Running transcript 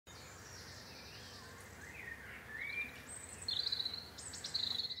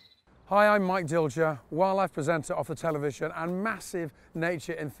Hi, I'm Mike Dilger, wildlife presenter off the television and massive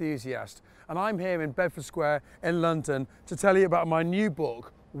nature enthusiast. And I'm here in Bedford Square in London to tell you about my new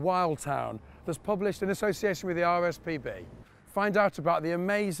book, Wild Town, that's published in association with the RSPB. Find out about the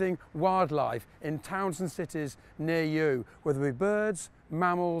amazing wildlife in towns and cities near you, whether it be birds,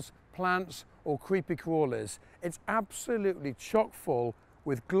 mammals, plants or creepy crawlers. It's absolutely chock full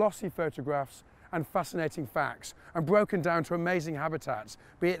with glossy photographs and fascinating facts, and broken down to amazing habitats,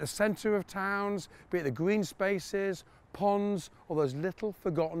 be it the centre of towns, be it the green spaces, ponds, or those little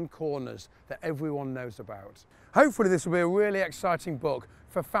forgotten corners that everyone knows about. Hopefully this will be a really exciting book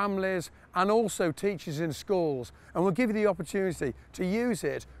for families and also teachers in schools, and we'll give you the opportunity to use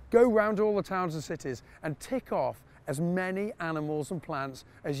it, go round all the towns and cities and tick off as many animals and plants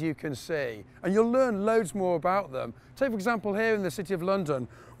as you can see, and you'll learn loads more about them. Take for example here in the City of London,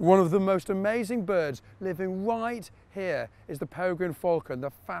 one of the most amazing birds living right here is the peregrine falcon,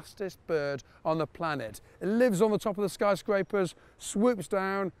 the fastest bird on the planet. It lives on the top of the skyscrapers, swoops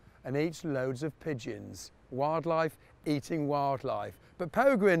down and eats loads of pigeons. Wildlife eating wildlife. But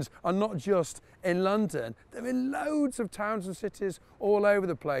peregrines are not just in London, they're in loads of towns and cities all over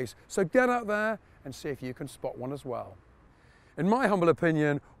the place. So get out there and see if you can spot one as well. In my humble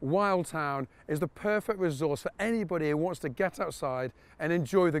opinion, Wild Town is the perfect resource for anybody who wants to get outside and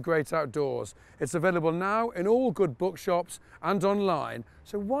enjoy the great outdoors. It's available now in all good bookshops and online,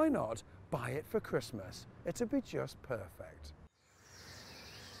 so why not buy it for Christmas? It'll be just perfect.